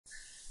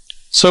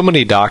So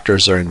many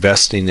doctors are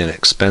investing in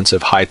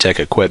expensive high-tech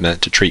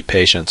equipment to treat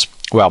patients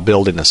while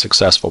building a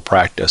successful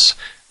practice,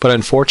 but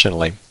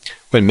unfortunately,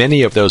 when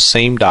many of those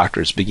same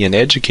doctors begin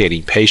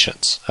educating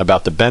patients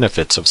about the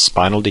benefits of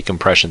spinal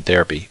decompression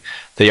therapy,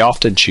 they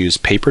often choose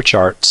paper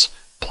charts,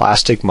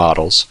 plastic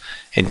models,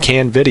 and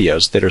canned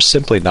videos that are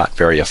simply not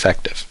very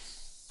effective.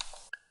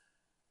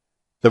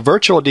 The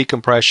virtual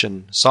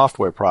decompression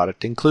software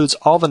product includes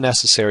all the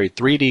necessary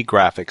 3D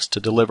graphics to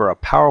deliver a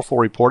powerful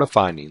report of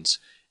findings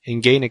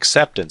and gain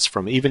acceptance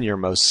from even your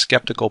most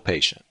skeptical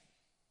patient.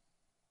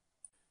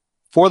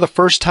 For the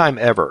first time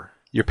ever,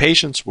 your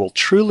patients will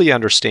truly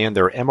understand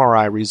their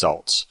MRI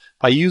results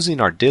by using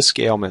our Disc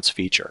Ailments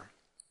feature.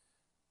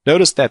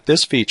 Notice that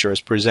this feature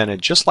is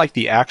presented just like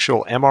the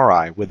actual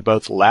MRI with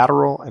both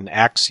lateral and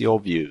axial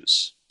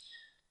views.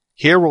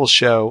 Here we'll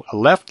show a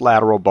left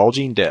lateral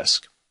bulging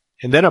disc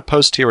and then a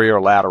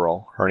posterior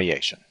lateral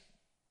herniation.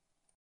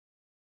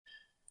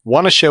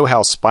 Want to show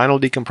how spinal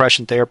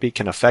decompression therapy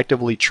can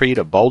effectively treat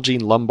a bulging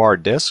lumbar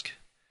disc?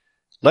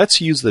 Let's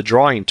use the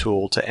drawing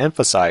tool to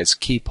emphasize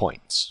key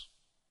points.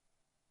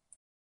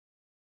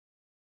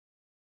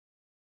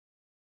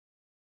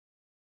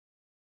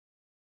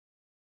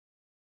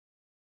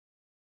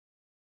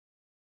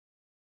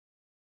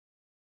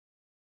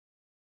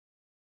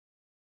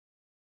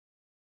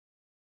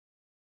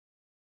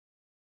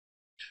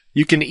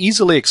 You can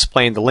easily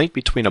explain the link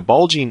between a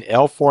bulging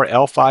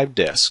L4-L5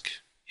 disc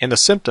and the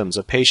symptoms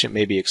a patient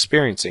may be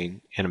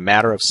experiencing in a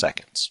matter of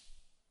seconds.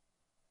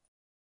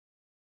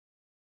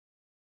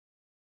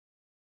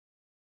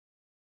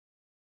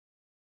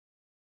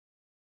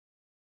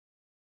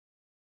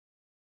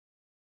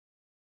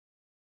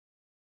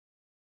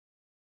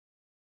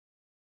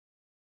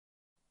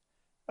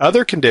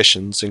 Other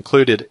conditions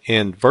included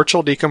in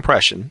virtual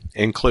decompression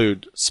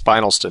include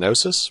spinal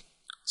stenosis,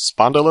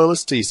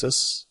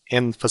 spondylolisthesis,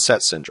 and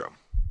Facet syndrome.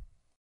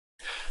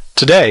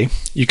 Today,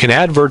 you can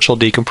add virtual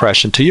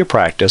decompression to your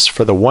practice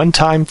for the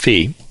one-time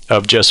fee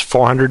of just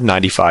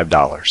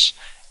 $495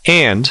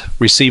 and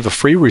receive a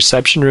free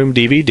reception room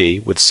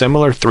DVD with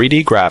similar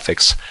 3D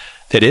graphics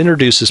that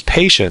introduces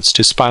patients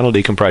to spinal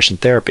decompression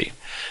therapy.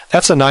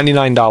 That's a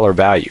 $99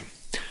 value.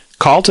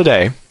 Call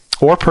today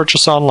or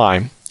purchase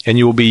online and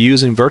you will be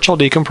using virtual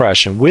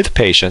decompression with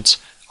patients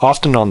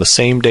often on the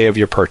same day of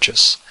your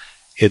purchase.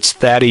 It's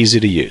that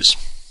easy to use.